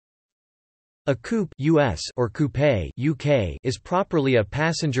A coupe US or coupé UK is properly a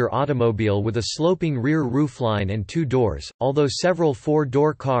passenger automobile with a sloping rear roofline and two doors, although several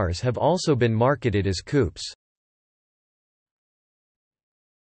four-door cars have also been marketed as coupes.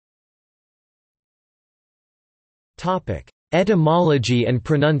 Etymology and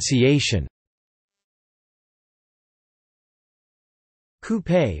pronunciation.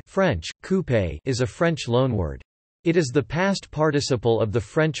 Coupé French, coupe is a French loanword. It is the past participle of the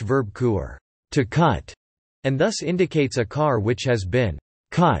French verb couer, to cut, and thus indicates a car which has been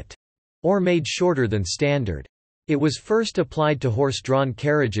cut or made shorter than standard. It was first applied to horse-drawn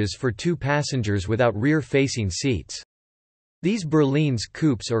carriages for two passengers without rear-facing seats. These berlines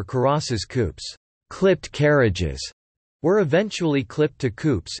coupes or carrosses coupes, clipped carriages, were eventually clipped to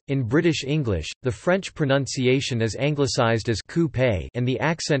coupes. In British English, the French pronunciation is anglicized as coupé and the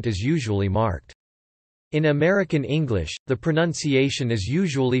accent is usually marked. In American English, the pronunciation is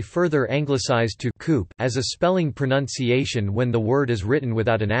usually further anglicized to coupe as a spelling pronunciation when the word is written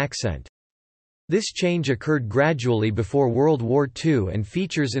without an accent. This change occurred gradually before World War II and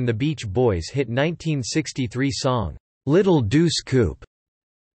features in the Beach Boys' hit 1963 song, "Little Deuce Coupe".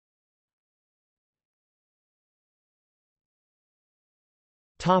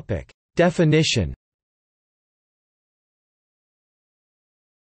 Definition.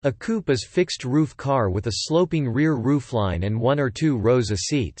 A coupe is fixed-roof car with a sloping rear roofline and one or two rows of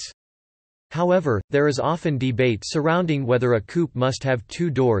seats. However, there is often debate surrounding whether a coupe must have two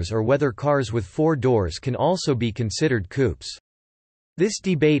doors or whether cars with four doors can also be considered coupes. This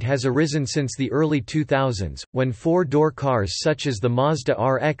debate has arisen since the early 2000s, when four-door cars such as the Mazda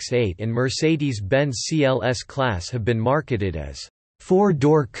RX-8 and Mercedes-Benz CLS class have been marketed as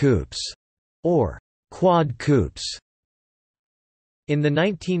four-door coupes or quad coupes. In the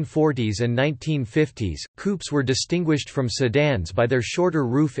 1940s and 1950s, coupes were distinguished from sedans by their shorter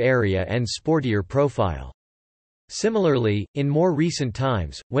roof area and sportier profile. Similarly, in more recent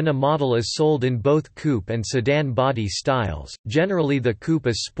times, when a model is sold in both coupe and sedan body styles, generally the coupe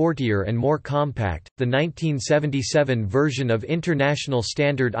is sportier and more compact. The 1977 version of International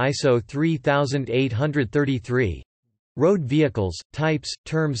Standard ISO 3833 Road Vehicles, Types,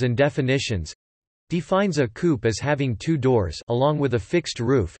 Terms and Definitions defines a coupe as having two doors along with a fixed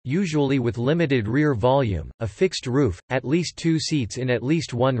roof, usually with limited rear volume, a fixed roof, at least two seats in at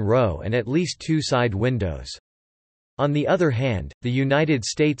least one row and at least two side windows. On the other hand, the United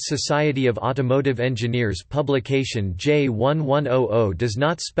States Society of Automotive Engineers publication J1100 does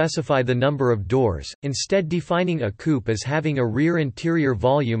not specify the number of doors, instead defining a coupe as having a rear interior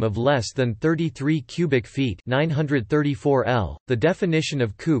volume of less than 33 cubic feet (934 L). The definition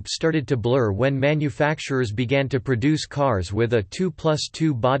of coupe started to blur when manufacturers began to produce cars with a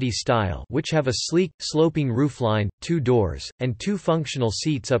 2+2 body style, which have a sleek, sloping roofline, two doors, and two functional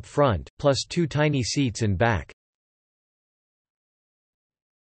seats up front, plus two tiny seats in back.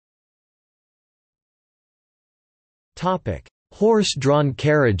 Horse-drawn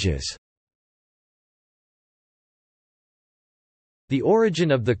carriages. The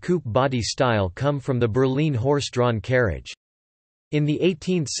origin of the coupe body style come from the Berlin horse-drawn carriage. In the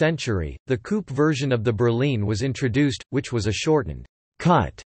 18th century, the coupe version of the berline was introduced, which was a shortened,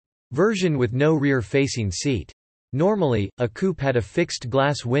 cut version with no rear-facing seat. Normally, a coupe had a fixed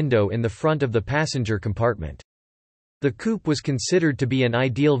glass window in the front of the passenger compartment. The coupe was considered to be an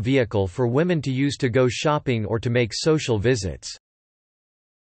ideal vehicle for women to use to go shopping or to make social visits.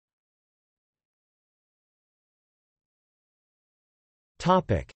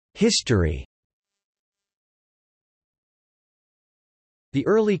 History. The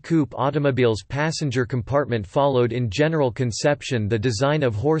early coupe automobile's passenger compartment followed in general conception the design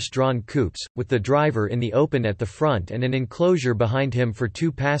of horse-drawn coupes, with the driver in the open at the front and an enclosure behind him for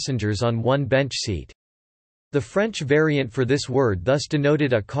two passengers on one bench seat. The French variant for this word thus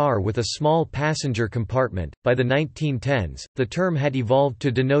denoted a car with a small passenger compartment. By the 1910s, the term had evolved to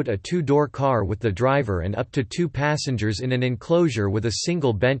denote a two-door car with the driver and up to two passengers in an enclosure with a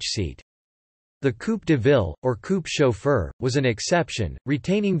single bench seat. The coupe de ville, or coupe chauffeur, was an exception,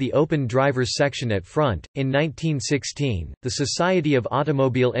 retaining the open driver's section at front. In 1916, the Society of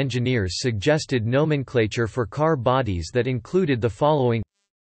Automobile Engineers suggested nomenclature for car bodies that included the following: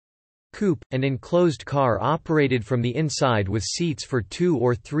 coupe, an enclosed car operated from the inside with seats for two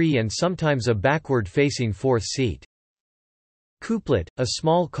or three and sometimes a backward-facing fourth seat. Couplet, a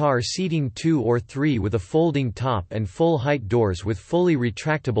small car seating two or three with a folding top and full-height doors with fully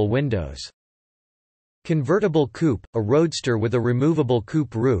retractable windows. Convertible coupe, a roadster with a removable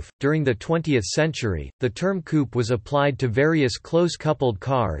coupe roof. During the 20th century, the term coupe was applied to various close-coupled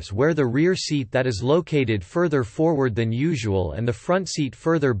cars where the rear seat that is located further forward than usual and the front seat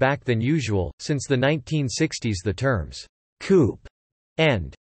further back than usual. Since the 1960s, the terms coupe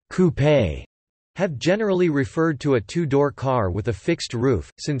and coupé have generally referred to a two-door car with a fixed roof.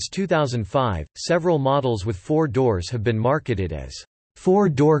 Since 2005, several models with four doors have been marketed as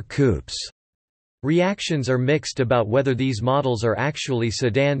four-door coupes. Reactions are mixed about whether these models are actually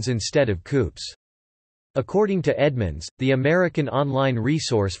sedans instead of coupes. According to Edmunds, the American online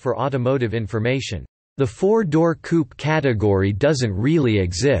resource for automotive information, the four-door coupe category doesn't really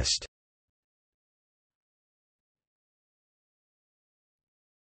exist.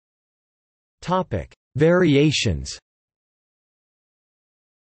 Variations.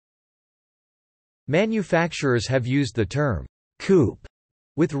 Manufacturers have used the term coupe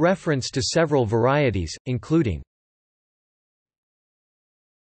with reference to several varieties, including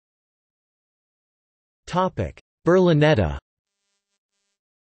Berlinetta.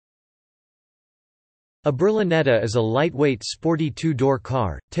 A Berlinetta is a lightweight sporty two-door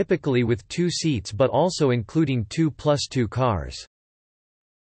car, typically with two seats but also including 2+2 cars.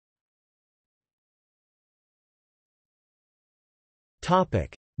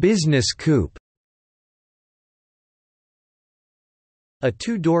 Business coupe. A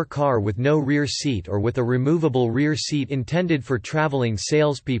two-door car with no rear seat or with a removable rear seat intended for traveling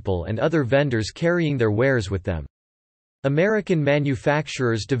salespeople and other vendors carrying their wares with them. American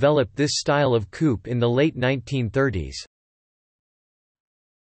manufacturers developed this style of coupe in the late 1930s.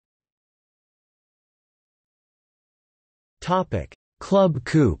 Club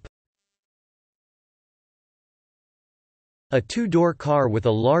coupe. A two-door car with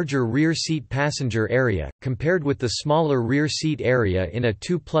a larger rear seat passenger area, compared with the smaller rear seat area in a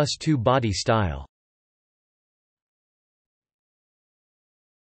 2+2 body style.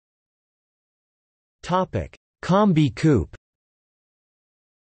 Combi coupe.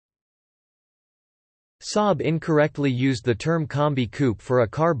 Saab incorrectly used the term combi coupe for a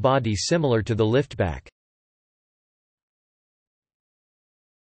car body similar to the liftback.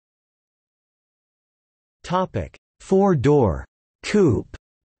 Four-door coupe.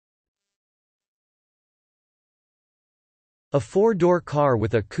 A four-door car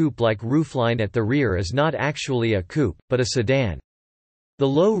with a coupe-like roofline at the rear is not actually a coupe, but a sedan. The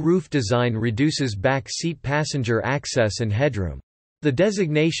low roof design reduces back seat passenger access and headroom. The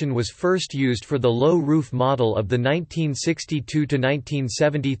designation was first used for the low roof model of the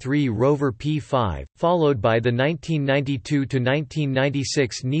 1962–1973 Rover P5, followed by the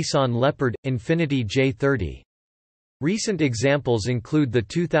 1992–1996 Nissan Leopard – Infiniti J30. Recent examples include the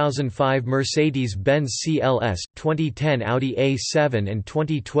 2005 Mercedes-Benz CLS, 2010 Audi A7 and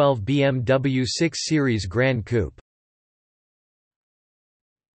 2012 BMW 6 Series Gran Coupe.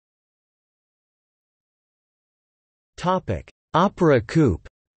 Opera coupe.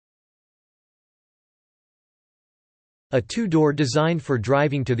 A two-door designed for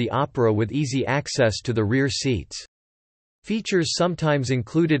driving to the opera with easy access to the rear seats. Features sometimes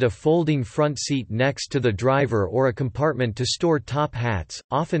included a folding front seat next to the driver or a compartment to store top hats.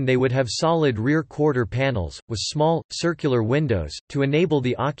 Often they would have solid rear quarter panels, with small, circular windows, to enable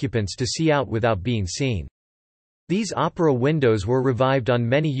the occupants to see out without being seen. These opera windows were revived on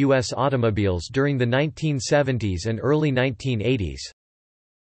many U.S. automobiles during the 1970s and early 1980s.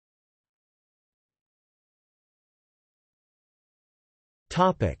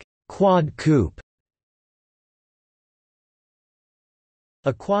 Quad coupe.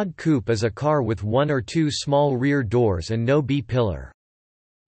 A quad coupe is a car with one or two small rear doors and no B-pillar.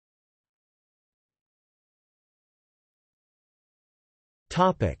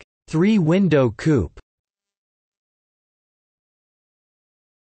 Three-window coupe.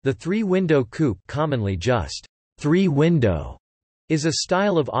 The three-window coupe, commonly just three-window, is a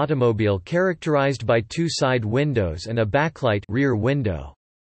style of automobile characterized by two side windows and a backlight rear window.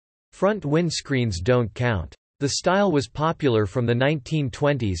 Front windscreens don't count. The style was popular from the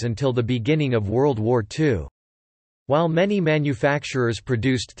 1920s until the beginning of World War II. While many manufacturers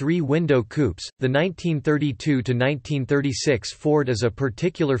produced three-window coupes, the 1932–1936 Ford is a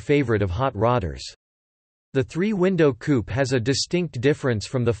particular favorite of hot rodders. The three-window coupe has a distinct difference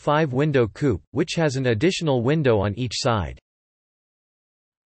from the five-window coupe, which has an additional window on each side.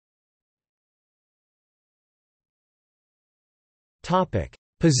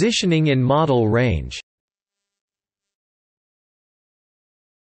 Positioning and model range.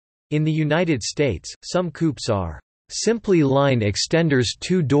 In the United States, some coupes are simply line extenders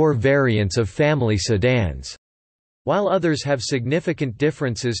two-door variants of family sedans, while others have significant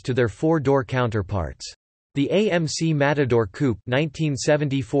differences to their four-door counterparts. The AMC Matador Coupe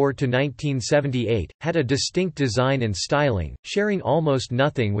 (1974–1978) had a distinct design and styling, sharing almost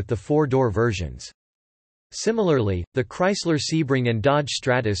nothing with the four-door versions. Similarly, the Chrysler Sebring and Dodge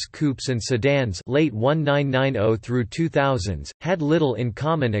Stratus coupes and sedans late 1990 through 2000s had little in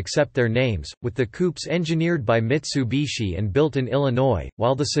common except their names, with the coupes engineered by Mitsubishi and built in Illinois,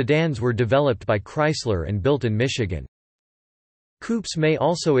 while the sedans were developed by Chrysler and built in Michigan. Coupes may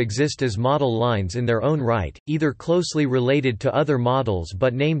also exist as model lines in their own right, either closely related to other models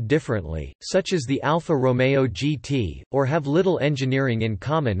but named differently, such as the Alfa Romeo GT, or have little engineering in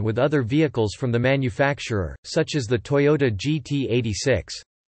common with other vehicles from the manufacturer, such as the Toyota GT86.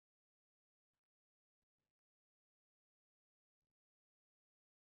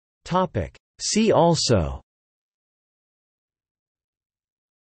 See also: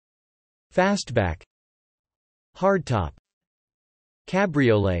 Fastback, Hardtop,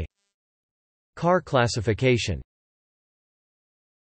 Cabriolet, Car classification.